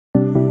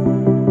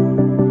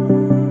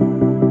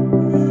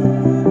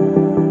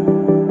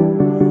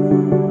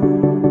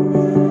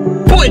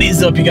What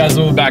is up, you guys?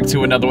 Welcome back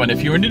to another one.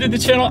 If you're new to the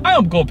channel,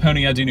 I'm Gold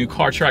Pony. I do new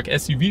car, truck,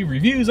 SUV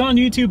reviews on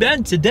YouTube,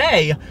 and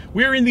today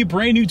we're in the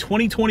brand new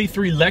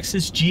 2023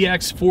 Lexus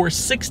GX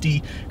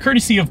 460,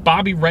 courtesy of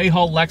Bobby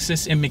Rahal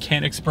Lexus in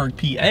Mechanicsburg,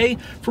 PA.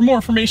 For more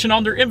information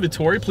on their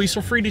inventory, please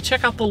feel free to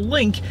check out the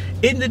link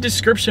in the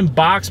description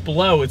box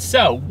below. And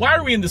so, why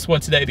are we in this one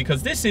today?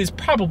 Because this is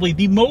probably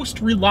the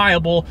most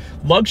reliable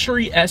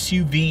luxury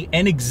SUV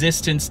in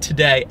existence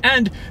today,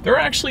 and there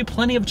are actually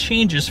plenty of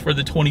changes for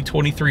the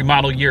 2023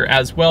 model year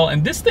as well.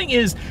 And this thing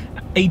is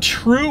a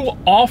true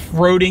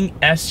off-roading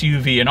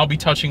SUV, and I'll be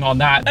touching on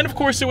that. And of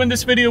course, so in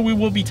this video, we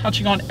will be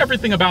touching on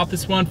everything about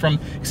this one, from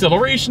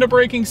acceleration to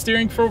braking,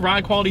 steering feel,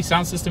 ride quality,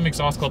 sound system,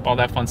 exhaust clip, all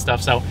that fun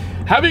stuff. So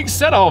having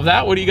said all of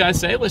that, what do you guys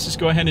say? Let's just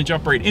go ahead and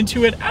jump right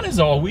into it. And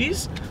as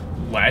always,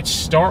 let's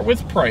start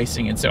with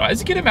pricing. And so as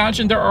you can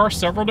imagine, there are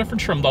several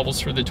different trim levels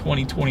for the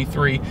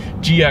 2023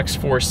 GX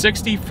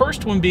 460.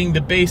 First one being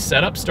the base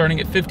setup, starting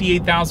at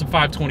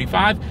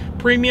 $58,525,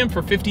 premium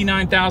for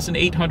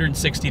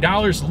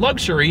 $59,860,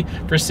 luxury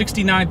for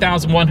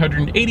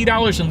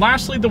 $69,180, and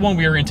lastly, the one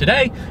we are in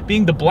today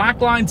being the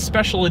Blackline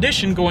Special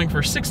Edition, going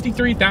for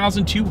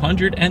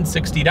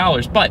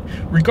 $63,260. But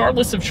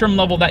regardless of trim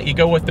level that you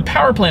go with, the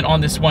power plant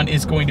on this one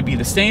is going to be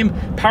the same.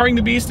 Powering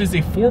the beast is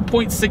a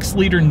 4.6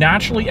 liter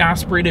naturally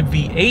aspirated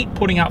V8,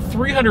 putting out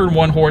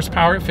 301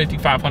 horsepower at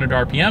 5,500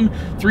 RPM,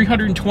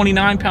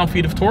 329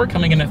 pound-feet of torque,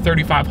 coming in at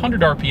 3,500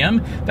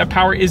 RPM. That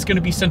power is going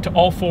to be sent to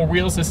all four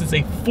wheels. This is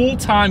a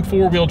full-time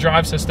four-wheel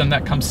drive system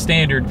that comes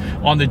standard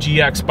on the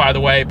GX, by the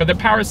way, but the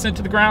power is sent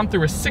to the ground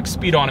through a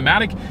 6-speed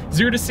automatic.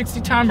 0 to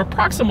 60 time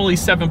approximately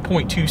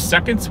 7.2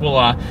 seconds.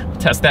 We'll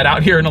test that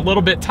out here in a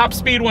little bit. Top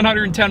speed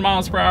 110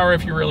 miles per hour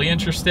if you're really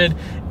interested,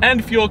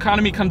 and fuel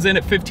economy comes in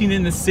at 15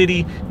 in the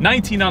city,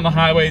 19 on the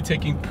highway,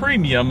 taking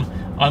premium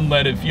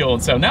unleaded fuel.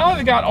 And so now that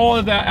we got all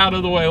of that out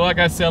of the way, like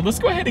I said, let's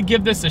go ahead and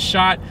give this a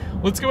shot.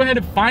 Let's go ahead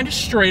and find a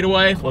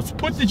straightaway. Let's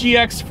put the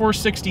GX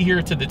 460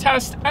 here to the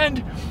test,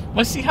 and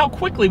let's see how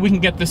quickly we can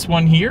get this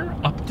one here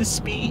up to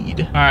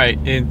speed. All right,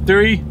 in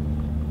 3,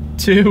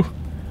 2,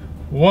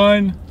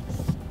 1,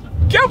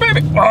 go,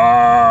 baby!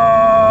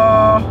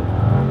 Oh,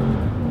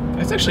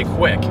 that's actually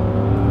quick.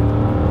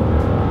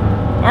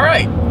 All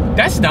right,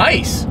 that's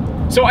nice.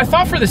 So I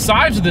thought for the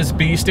size of this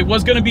beast, it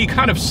was gonna be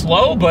kind of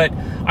slow, but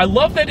I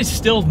love that it's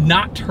still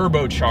not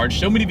turbocharged.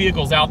 So many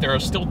vehicles out there are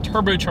still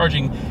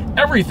turbocharging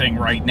everything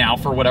right now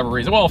for whatever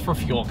reason. Well, for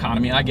fuel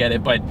economy, I get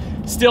it, but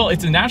still,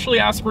 it's a naturally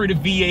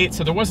aspirated V8,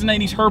 so there wasn't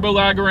any turbo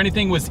lag or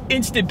anything. It was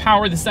instant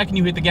power the second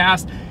you hit the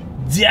gas.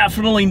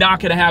 Definitely not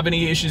gonna have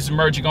any issues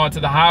emerging onto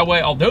the highway.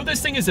 Although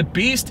this thing is a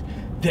beast,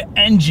 the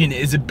engine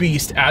is a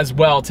beast as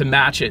well to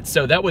match it.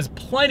 So that was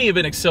plenty of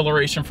an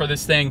acceleration for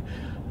this thing.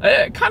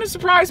 It kind of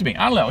surprised me.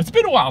 I don't know. It's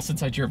been a while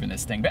since I've driven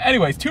this thing. But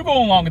anyways, to go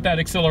along with that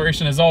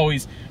acceleration, as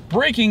always,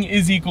 braking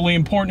is equally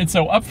important. And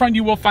so up front,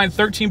 you will find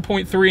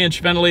 13.3-inch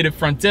ventilated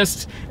front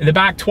discs. In the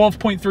back,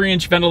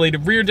 12.3-inch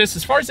ventilated rear discs.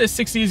 As far as this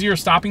 6E0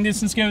 stopping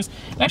distance goes, it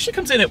actually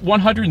comes in at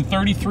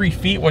 133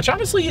 feet, which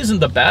honestly isn't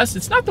the best.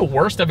 It's not the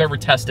worst I've ever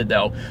tested,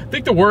 though. I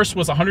think the worst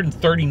was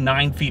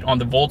 139 feet on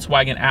the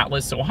Volkswagen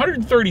Atlas. So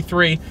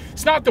 133,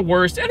 it's not the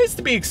worst. And it's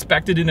to be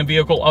expected in a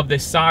vehicle of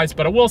this size.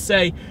 But I will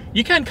say,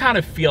 you can kind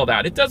of feel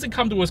that. It doesn't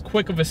come to as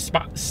quick of a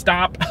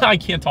stop. I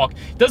can't talk.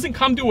 It doesn't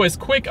come to as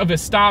quick of a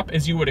stop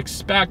as you would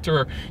expect,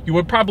 or you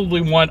would probably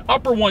want.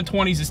 Upper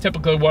 120s is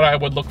typically what I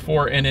would look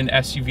for in an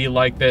SUV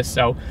like this.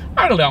 So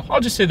I don't know.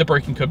 I'll just say the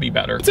braking could be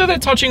better. So then,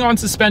 touching on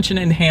suspension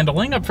and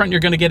handling, up front, you're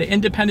going to get an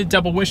independent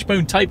double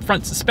wishbone type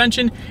front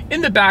suspension.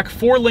 In the back,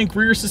 4-link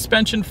rear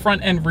suspension,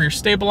 front and rear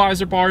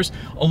stabilizer bars,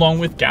 along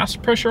with gas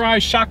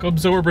pressurized shock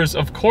absorbers,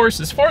 of course.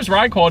 As far as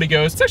ride quality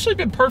goes, it's actually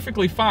been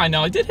perfectly fine.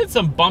 Now, I did hit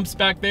some bumps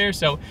back there,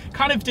 so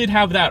kind of did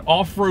have that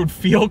off-road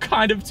feel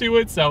kind of to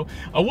it, so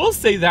I will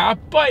say that.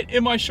 But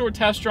in my short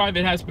test drive,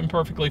 it has been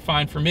perfectly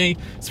fine for me.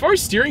 As far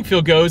as steering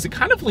feel goes, it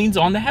kind of leans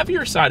on the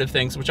heavier side of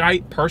things, which I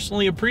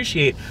personally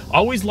appreciate. I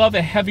always love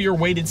a heavier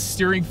weighted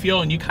steering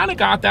feel, and you kind of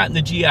got that in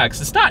the GX.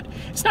 It's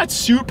not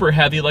super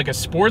heavy like a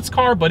sports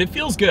car, but it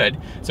feels good.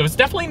 So it's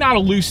definitely not a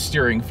loose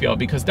steering feel,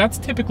 because that's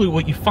typically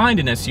what you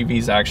find in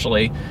SUVs,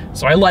 actually.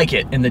 So I like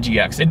it in the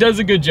GX. It does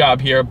a good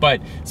job here.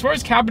 But as far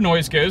as cabin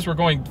noise goes, we're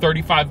going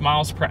 35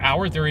 miles per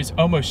hour. There is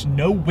almost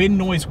no wind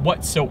noise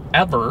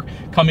whatsoever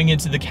coming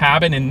into the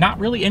cabin, and not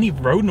really any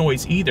road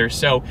noise either.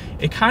 So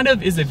it kind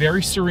of is a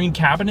very serene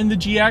cabin in the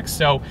GX.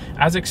 So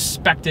as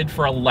expected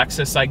for a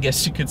Lexus, I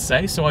guess you could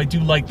say. So I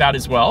do like that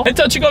as well. And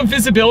touching on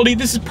visibility,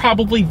 this is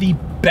probably the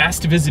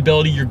best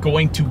visibility you're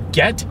going to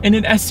get in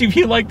an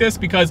SUV like this,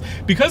 because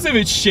of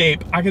its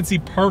shape, I can see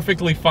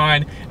perfectly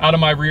fine out of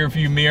my rear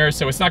view mirror.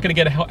 So it's not going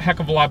to get a heck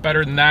of a lot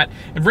better than that.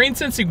 And rain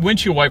sensing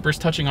windshield wipers,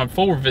 touching on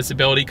forward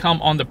visibility,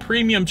 come on the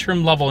premium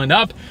trim level and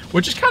up,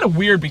 which is kind of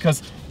weird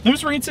because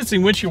those rain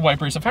sensing windshield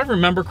wipers, if I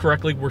remember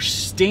correctly, were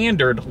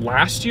standard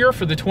last year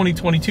for the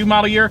 2022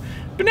 model year,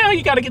 but now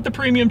you got to get the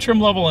premium trim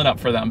level and up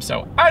for them.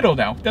 So I don't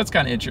know, that's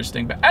kind of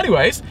interesting. But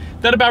anyways,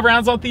 that about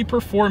rounds out the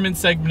performance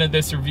segment of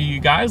this review, you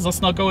guys.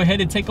 Let's now now go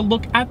ahead and take a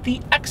look at the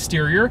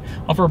exterior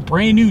of our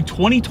brand new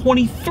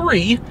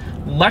 2023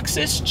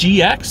 Lexus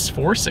GX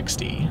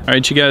 460. All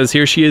right, you guys,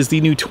 here she is,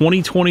 the new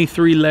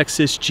 2023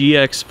 Lexus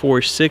GX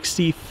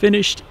 460,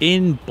 finished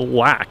in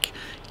black.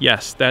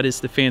 Yes, that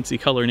is the fancy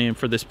color name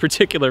for this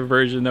particular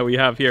version that we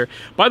have here.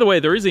 By the way,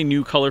 there is a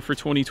new color for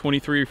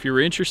 2023. If you're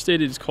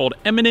interested, it is called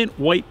Eminent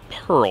White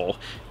Pearl.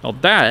 Now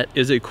that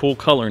is a cool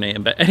color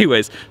name. But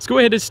anyways, let's go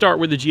ahead and start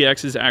where the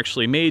GX is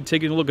actually made.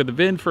 Taking a look at the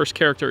VIN, first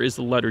character is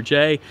the letter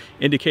J,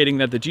 indicating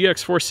that the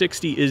GX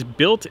 460 is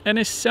built and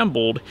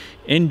assembled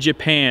in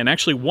Japan.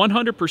 Actually,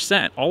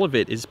 100%, all of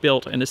it is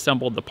built and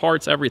assembled. The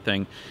parts,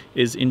 everything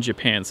is in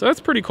Japan. So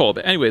that's pretty cool.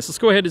 But anyways, let's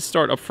go ahead and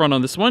start up front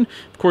on this one.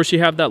 Of course, you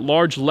have that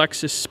large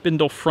Lexus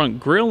spindle front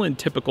grille in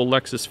typical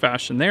Lexus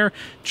fashion there.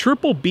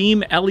 Triple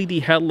beam LED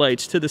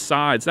headlights to the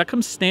sides. That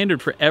comes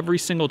standard for every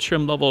single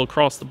trim level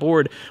across the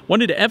board.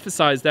 Wanted to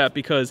emphasize that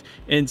because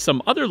in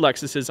some other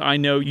Lexuses I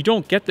know you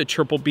don't get the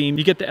triple beam.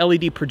 You get the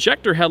LED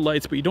projector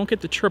headlights, but you don't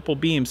get the triple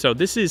beam. So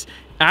this is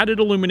added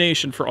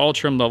illumination for all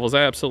trim levels.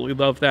 I absolutely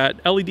love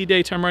that. LED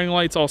daytime running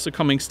lights also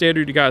coming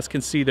standard. You guys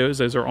can see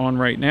those are on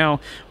right now.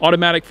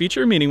 Automatic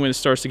feature, meaning when it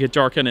starts to get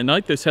dark at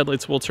night, those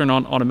headlights will turn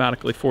on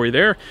automatically for you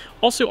there.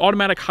 Also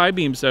automatic high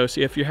beams though.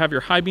 So if you have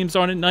your high beams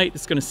on at night,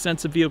 it's going to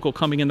sense a vehicle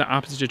coming in the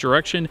opposite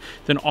direction,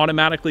 then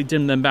automatically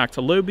dim them back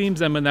to low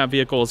beams. And when that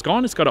vehicle is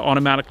gone, it's got to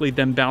automatically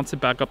then bounce it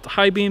back up to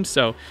high beams.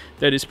 So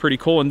that is pretty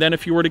cool. And then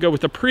if you were to go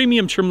with the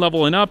premium trim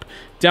level and up,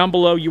 down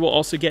below you will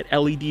also get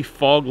LED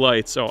fog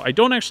lights. So I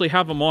don't actually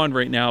have them on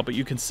right now, but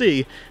you can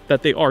see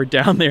that they are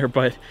down there.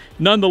 But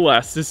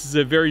nonetheless, this is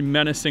a very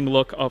menacing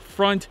look up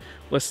front.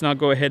 Let's now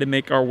go ahead and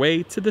make our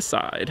way to the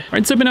side. All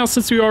right, so now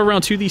since we are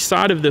around to the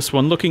side of this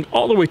one, looking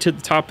all the way to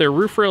the top there,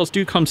 roof rails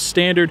do come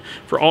standard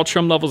for all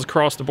trim levels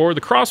across the board.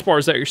 The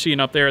crossbars that you're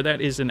seeing up there,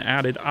 that is an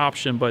added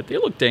option, but they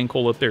look dang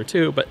cool up there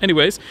too. But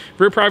anyways,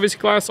 rear privacy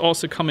glass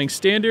also coming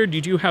standard.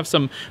 You do have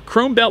some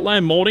chrome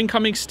beltline molding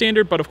coming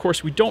standard, but of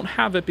course we don't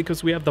have it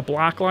because we have the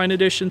black line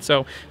edition.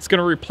 So it's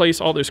gonna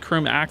replace all those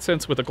chrome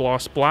accents with a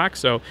gloss black.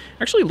 So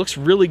actually looks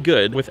really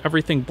good with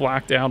everything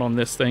blacked out on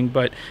this thing.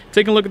 But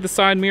taking a look at the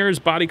side mirrors,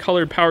 body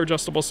color power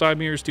adjustable side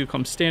mirrors do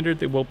come standard.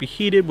 They will be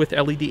heated with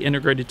LED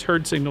integrated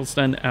turn signals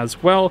then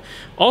as well.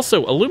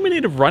 Also,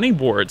 illuminated running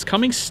boards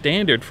coming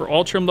standard for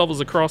all trim levels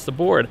across the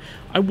board.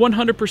 I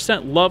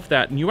 100% love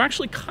that, and you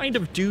actually kind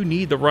of do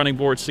need the running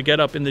boards to get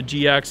up in the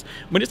GX.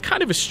 I mean, it's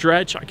kind of a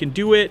stretch. I can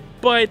do it,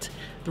 but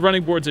the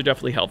running boards are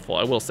definitely helpful,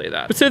 I will say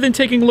that. But so then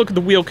taking a look at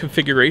the wheel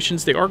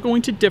configurations, they are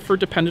going to differ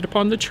dependent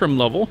upon the trim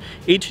level.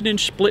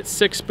 18-inch split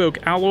 6-spoke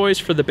alloys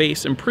for the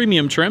base and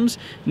premium trims,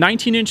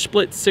 19-inch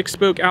split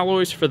 6-spoke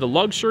alloys for the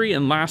luxury,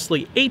 and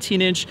lastly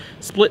 18-inch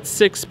split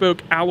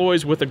 6-spoke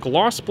alloys with a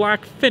gloss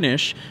black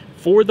finish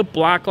for the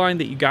black line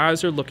that you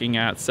guys are looking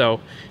at.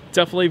 So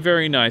definitely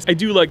very nice. I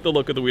do like the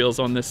look of the wheels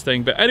on this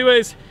thing. But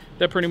anyways,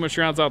 that pretty much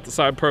rounds out the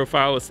side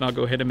profile. Let's now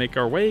go ahead and make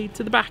our way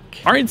to the back.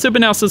 All right, so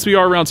but now since we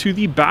are around to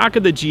the back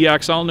of the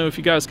GX, I don't know if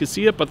you guys can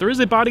see it, but there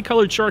is a body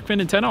colored shark fin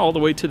antenna all the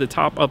way to the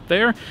top up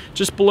there.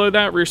 Just below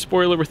that, rear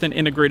spoiler with an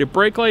integrated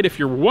brake light. If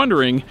you're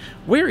wondering,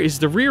 where is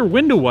the rear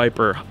window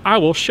wiper? I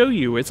will show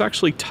you. It's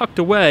actually tucked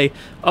away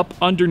up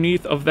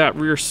underneath of that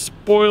rear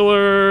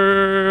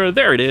spoiler.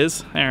 There it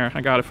is. There, I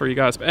got it for you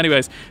guys. But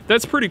anyways,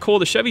 that's pretty cool.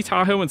 The Chevy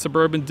Tahoe and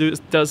Suburban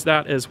does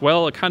that as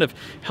well. It kind of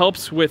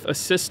helps with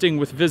assisting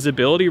with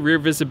visibility, rear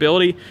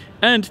visibility.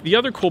 And the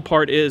other cool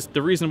part is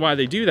the reason why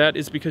they do that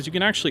is because you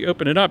can actually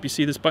open it up. You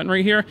see this button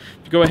right here?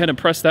 If you go ahead and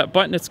press that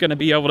button, it's going to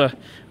be able to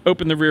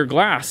open the rear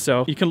glass.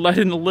 So you can let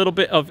in a little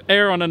bit of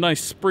air on a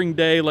nice spring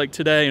day like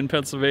today in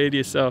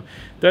Pennsylvania. So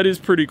that is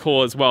pretty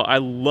cool as well. I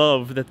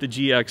love that the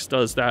GX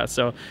does that.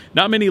 So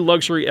not many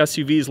luxury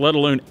SUVs, let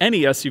alone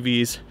any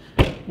SUVs,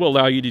 will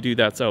allow you to do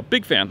that. So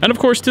big fan. And of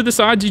course, to the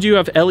sides, you do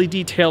have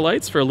LED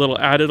taillights for a little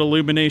added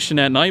illumination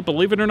at night.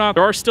 Believe it or not,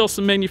 there are still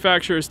some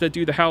manufacturers that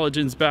do the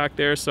halogens back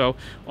there. So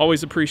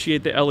always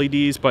appreciate the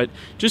LEDs. But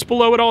just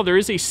below it all, there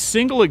is a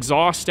single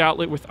exhaust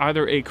outlet with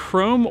either a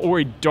chrome or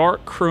a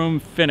dark chrome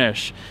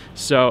finish.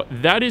 So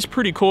that is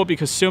pretty cool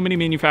because so many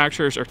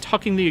manufacturers are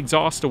tucking the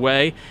exhaust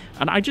away.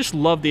 And I just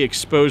love the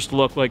exposed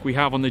look like we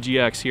have on the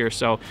GX here.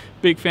 So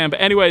big fan. But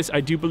anyways,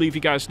 I do believe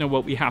you guys know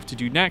what we have to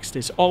do next.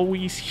 As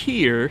always,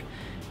 here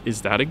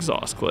is that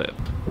exhaust clip.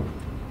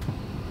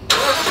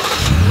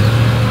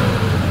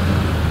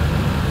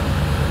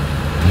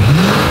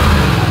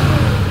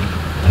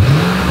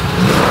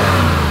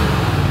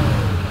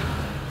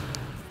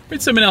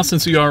 Right, so now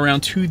since we are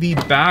around to the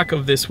back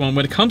of this one,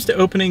 when it comes to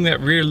opening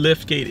that rear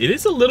lift gate, it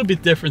is a little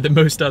bit different than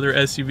most other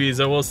SUVs,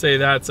 I will say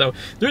that. So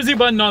there's a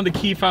button on the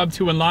key fob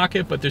to unlock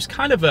it, but there's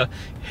kind of a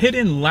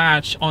hidden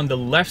latch on the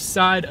left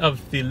side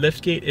of the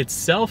lift gate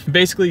itself.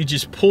 Basically, you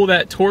just pull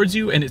that towards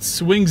you and it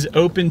swings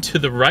open to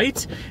the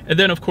right. And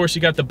then of course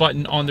you got the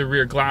button on the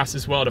rear glass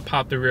as well to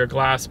pop the rear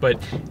glass,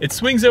 but it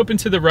swings open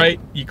to the right,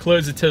 you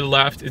close it to the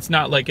left. It's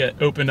not like a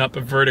open up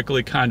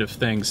vertically kind of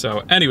thing. So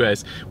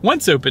anyways,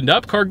 once opened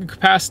up, cargo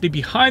capacity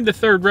behind the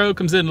third row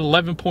comes in at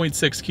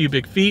 11.6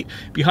 cubic feet.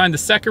 Behind the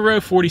second row,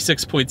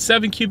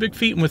 46.7 cubic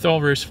feet. And with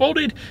all rears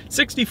folded,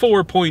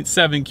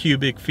 64.7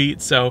 cubic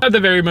feet. So not the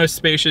very most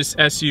spacious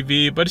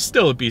SUV, but it's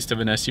still a beast of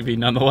an SUV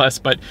nonetheless.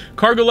 But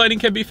cargo lighting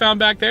can be found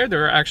back there.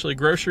 There are actually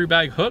grocery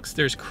bag hooks.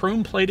 There's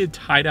chrome plated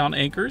tie down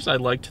anchors. I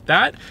liked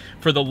that.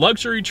 For the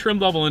luxury trim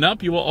level and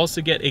up, you will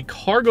also get a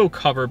cargo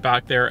cover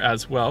back there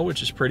as well,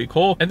 which is pretty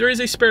cool. And there is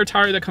a spare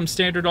tire that comes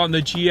standard on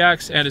the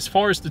GX. And as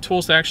far as the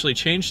tools to actually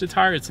change the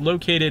tire, it's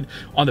located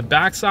on the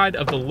backside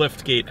of the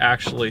lift gate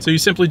actually. So you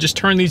simply just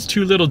turn these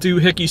two little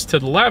doohickeys to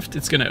the left,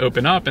 it's going to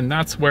open up, and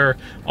that's where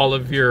all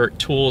of your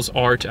tools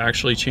are to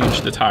actually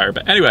change the tire.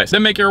 But anyways,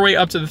 then make our way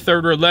up to the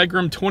third row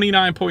legroom,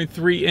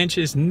 29.3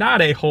 inches,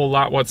 not a whole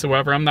lot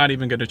whatsoever. I'm not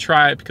even going to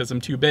try it because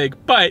I'm too big,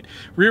 but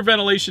rear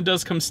ventilation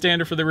does come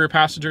standard for the rear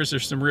passengers.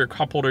 There's some rear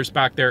cup holders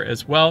back there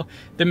as well.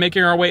 Then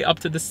making our way up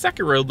to the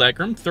second row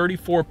legroom,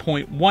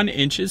 34.1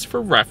 inches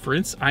for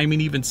reference. I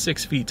mean, even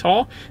 6 feet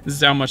tall. This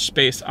is how much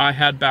space I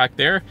had back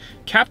there.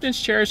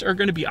 Captain's chairs are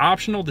going to be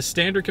optional. The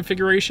standard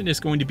configuration is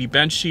going to be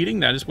bench seating.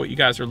 That is what you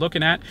guys are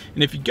looking at.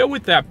 And if you go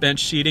with that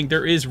bench seating,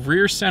 there is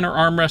rear center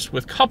armrest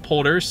with cup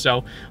holders.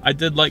 So I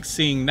did like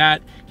seeing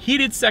that.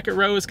 Heated second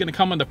row is going to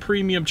come on the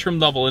premium trim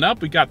level and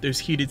up. We got those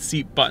heated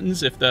seat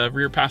buttons if the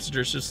rear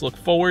passengers just look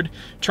forward.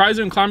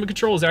 Tri-zone climate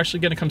control is actually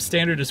going to come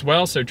standard as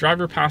well. So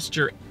driver,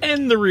 passenger,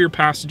 and the rear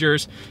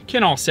passengers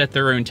can all set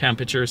their own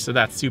temperatures. So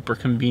that's super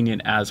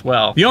convenient as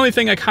well. The only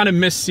thing I kind of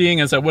miss seeing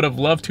is I would have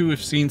loved to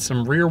have seen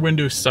some rear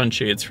window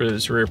sunshades for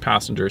those rear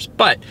passengers,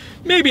 but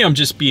maybe I'm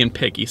just being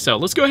picky. So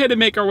let's go ahead and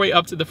make our way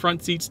up to the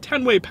front seats.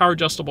 10-way power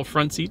adjustable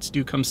front seats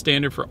do come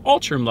standard for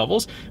all trim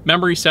levels.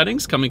 Memory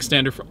settings coming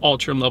standard for all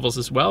trim levels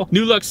as well.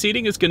 New Lux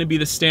seating is going to be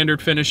the standard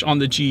finish on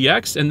the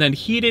GX, and then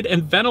heated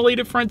and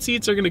ventilated front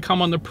seats are going to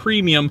come on the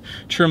premium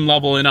trim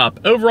level and up.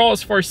 Overall,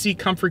 as far as seat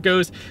comfort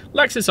goes,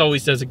 Lexus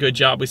always does a good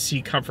job with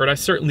seat comfort. I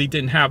certainly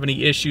didn't have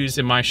any issues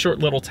in my short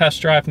little test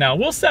drive. Now,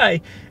 we'll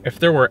say if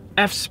there were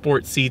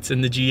F-Sport seats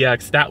in the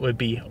GX, that would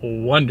be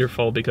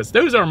wonderful because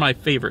those are my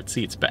favorite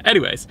seats. But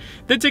anyways,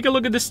 then take a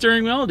look at the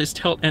steering wheel. It is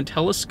tilt and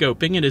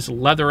telescoping. It is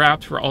leather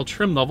wrapped for all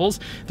trim levels.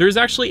 There's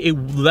actually a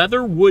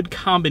leather wood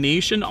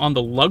combination on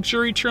the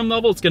luxury trim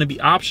level. It's going to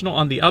be optional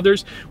on the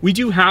others. We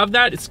do have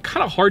that. It's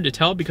kind of hard to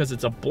tell because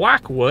it's a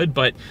black wood,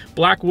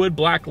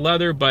 black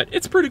leather, but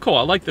it's pretty cool.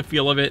 I like the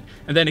feel of it.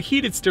 And then a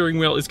heated steering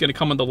wheel is going to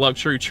come on the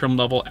luxury trim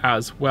level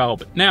as well.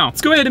 But now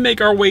let's go ahead and make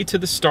our way to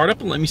the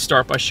startup, and let me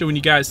start by showing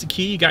you guys the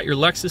key. You got your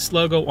Lexus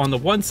logo on the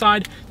one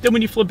side. Then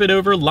when you flip it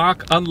over,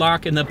 lock,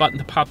 unlock, and the button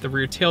to pop the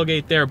rear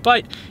tailgate there.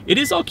 But it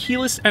is all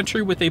keyless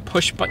entry with a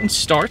push button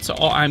start. So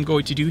all I'm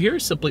going to do here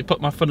is simply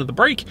put my foot on the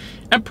brake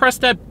and press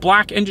that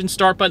black engine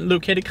start button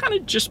located kind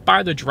of just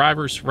by the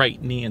driver's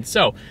right knee. And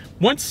so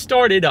once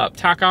started up,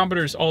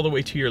 tachometer is all the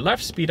way to your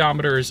left,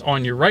 speedometer is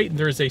on your right, and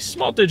there is a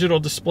small digital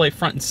display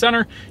front and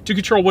center to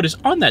control what is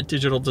on that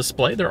digital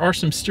display. There are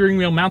some steering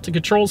wheel mounted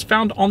controls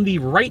found on the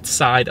right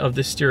side of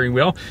the steering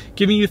wheel,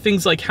 giving you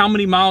things like how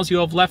many miles you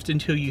have left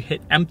until you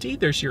hit empty.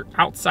 There's your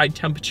outside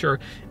temperature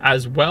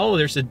as well.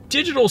 There's a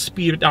digital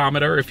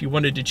speedometer if you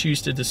wanted to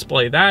choose to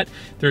display that.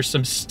 There's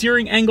some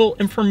steering angle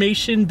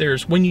information.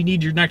 There's when you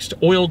need your next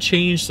oil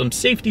change, some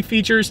safety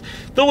features.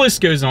 The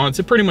list goes on.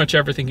 So pretty much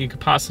everything you could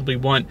possibly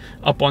want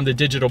up on the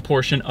digital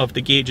portion of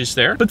the gauges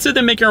there. But so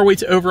then making our way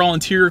to overall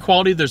interior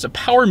quality, there's a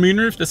power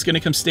moonroof that's going to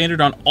come standard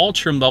on all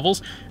trim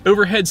levels.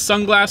 Overhead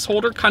sunglass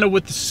holder, kind of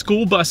with the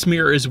school bus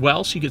mirror as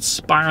well, so you could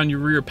spy on your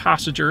rear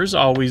passengers.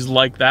 Always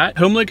like that.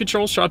 HomeLink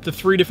controls show up to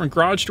 3 different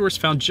garage doors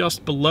found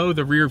just below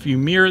the rear view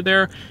mirror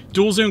there.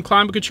 Dual zone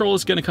climate control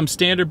is going to come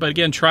standard, but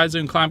again,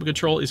 tri-zone climate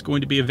control is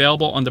going to be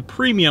available on the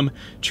premium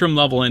trim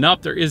level and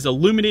up. There is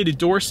illuminated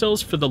door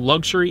sills for the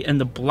luxury and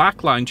the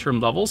black line trim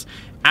levels.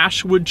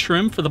 Ashwood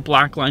trim for the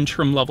black line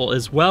trim level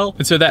as well.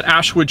 And so that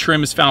ashwood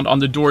trim is found on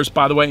the doors,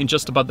 by the way, and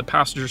just above the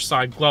passenger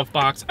side glove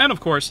box, and of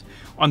course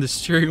on the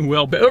steering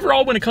wheel. But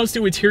overall, when it comes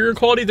to interior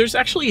quality, there's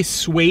actually a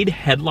suede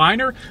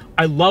headliner.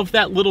 I love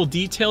that little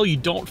detail. You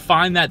don't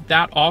find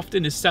that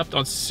often, except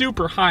on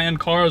super high-end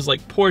cars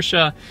like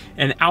Porsche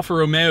and Alfa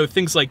Romeo,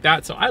 things like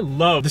that. So I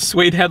love the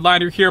suede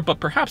headliner here,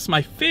 but perhaps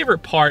my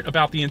favorite part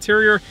about the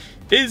interior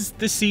is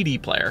the CD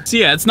player. So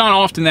yeah, it's not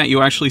often that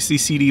you actually see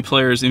CD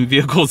players in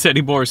vehicles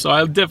anymore, so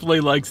I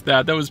definitely liked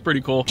that. That was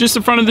pretty cool. Just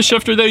in front of the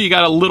shifter though, you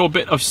got a little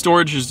bit of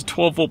storage. There's a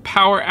 12-volt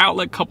power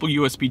outlet, couple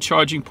USB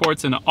charging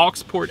ports, and an aux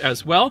port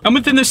as well. And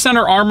within the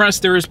center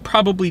armrest, there is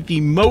probably the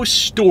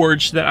most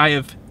storage that I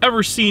have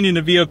ever seen in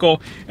a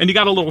vehicle, and you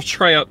got a little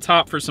tray up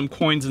top for some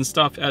coins and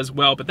stuff as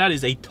well, but that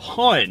is a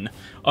ton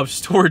of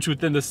storage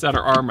within the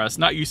center armrest.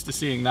 Not used to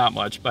seeing that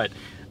much, but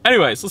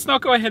Anyways, let's now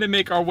go ahead and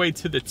make our way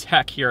to the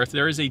tech here.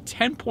 There is a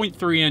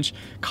 10.3-inch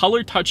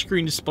color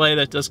touchscreen display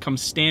that does come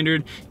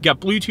standard. You got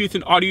Bluetooth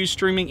and audio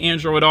streaming,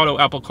 Android Auto,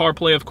 Apple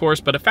CarPlay, of course,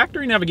 but a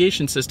factory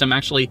navigation system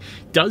actually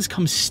does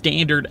come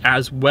standard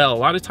as well. A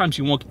lot of times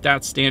you won't get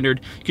that standard.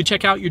 You can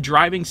check out your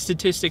driving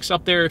statistics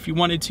up there if you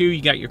wanted to.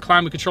 You got your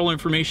climate control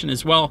information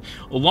as well,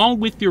 along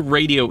with your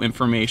radio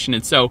information.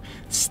 And so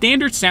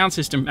standard sound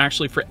system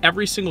actually for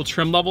every single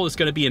trim level is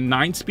going to be a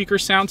 9-speaker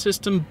sound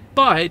system,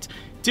 but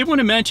did want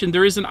to mention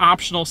there is an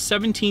optional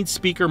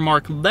 17-speaker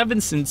Mark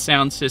Levinson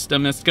sound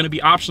system that's going to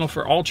be optional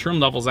for all trim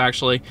levels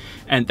actually,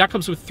 and that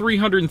comes with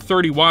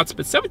 330 watts,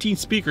 but 17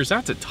 speakers,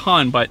 that's a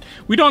ton, but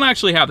we don't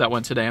actually have that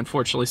one today,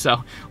 unfortunately.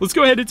 So let's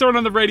go ahead and turn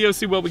on the radio,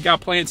 see what we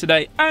got playing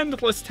today, and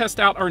let's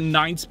test out our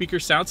 9-speaker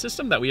sound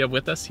system that we have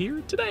with us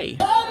here today.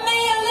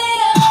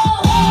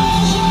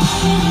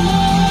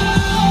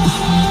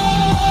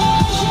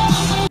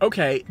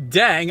 Okay,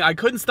 dang, I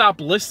couldn't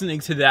stop listening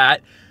to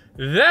that.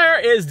 There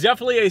is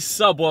definitely a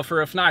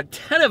subwoofer, if not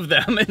 10 of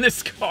them in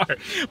this car.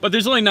 But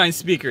there's only 9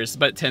 speakers,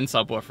 but 10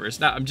 subwoofers.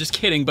 Now, I'm just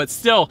kidding, but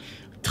still,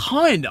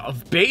 ton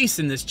of bass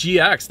in this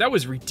GX. That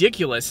was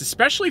ridiculous,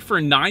 especially for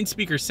a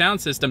 9-speaker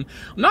sound system.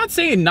 I'm not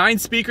saying 9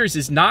 speakers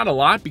is not a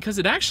lot, because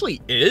it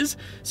actually is.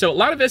 So a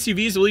lot of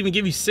SUVs will even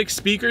give you 6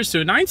 speakers,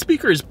 so a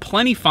 9-speaker is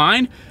plenty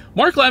fine.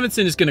 Mark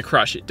Levinson is gonna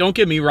crush it, don't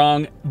get me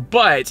wrong,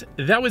 but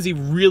that was a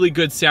really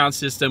good sound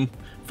system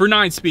for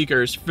 9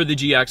 speakers for the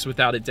GX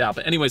without a doubt.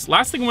 But anyways,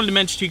 last thing I wanted to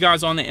mention to you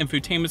guys on the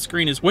infotainment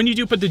screen is when you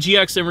do put the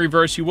GX in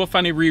reverse, you will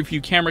find a rear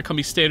view camera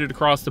coming standard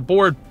across the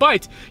board,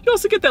 but you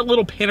also get that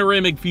little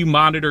panoramic view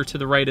monitor to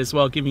the right as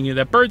well, giving you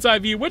that bird's eye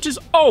view, which is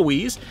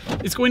always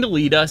is going to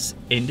lead us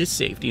into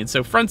safety. And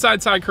so front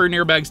side curtain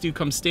airbags do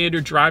come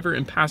standard, driver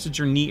and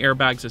passenger knee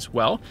airbags as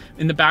well.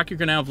 In the back, you're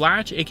gonna have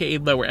latch, aka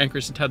lower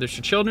anchors and tethers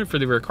for children for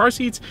the rear car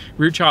seats,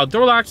 rear child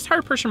door locks,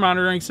 tire pressure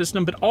monitoring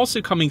system, but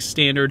also coming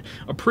standard,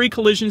 a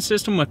pre-collision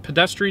system with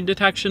pedestrian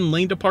detection,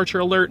 lane departure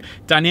alert,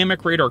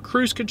 dynamic radar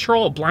cruise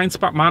control, a blind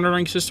spot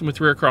monitoring system with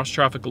rear cross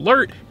traffic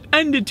alert,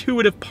 and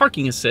intuitive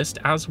parking assist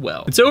as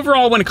well. And so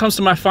overall, when it comes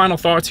to my final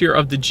thoughts here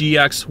of the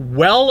GX,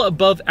 well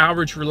above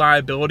average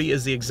reliability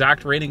is the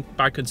exact rating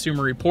by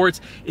Consumer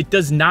Reports. It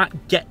does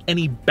not get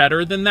any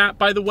better than that,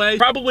 by the way.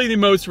 Probably the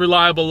most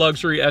reliable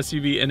luxury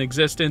SUV in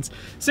existence.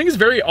 This thing is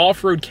very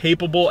off-road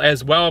capable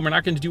as well. We're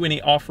not going to do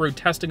any off-road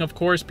testing, of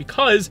course,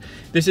 because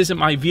this isn't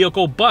my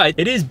vehicle, but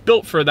it is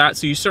built for that,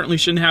 so you certainly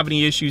shouldn't have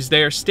any issues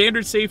there.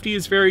 Standard safety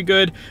is very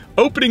good.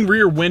 Opening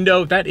rear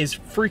window, that is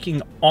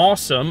freaking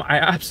awesome. I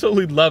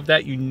absolutely love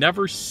that. You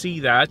never see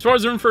that. As far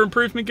as room for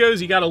improvement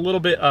goes, you got a little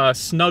bit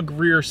snug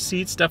rear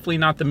seats. Definitely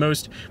not the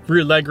most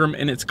rear legroom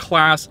in its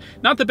class.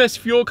 Not the best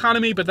fuel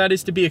economy, but that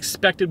is to be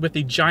expected with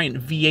a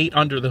giant V8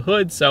 under the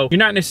hood. So you're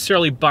not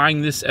necessarily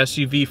buying this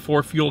SUV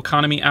for fuel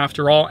economy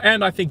after all.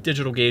 And I think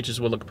digital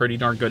gauges will look pretty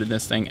darn good in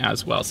this thing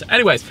as well. So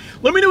anyways,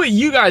 let me know what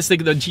you guys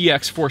think of the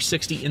GX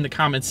 460 in the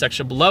comments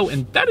section below.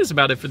 And that is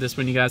about it for this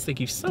one, you guys. Thank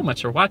you so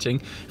much for watching.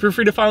 Feel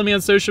free to follow me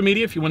on social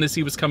media if you want to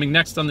see what's coming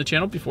next on the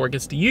channel before it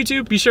gets to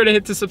YouTube. Be sure to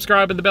hit the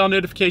subscribe and the bell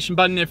notification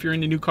button if you're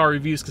into new car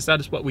reviews, because that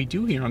is what we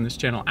do here on this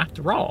channel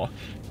after all.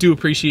 Do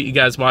appreciate you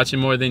guys watching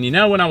more than you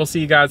know, and I will see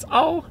you guys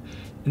all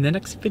in the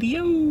next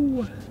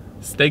video.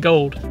 Stay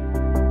gold.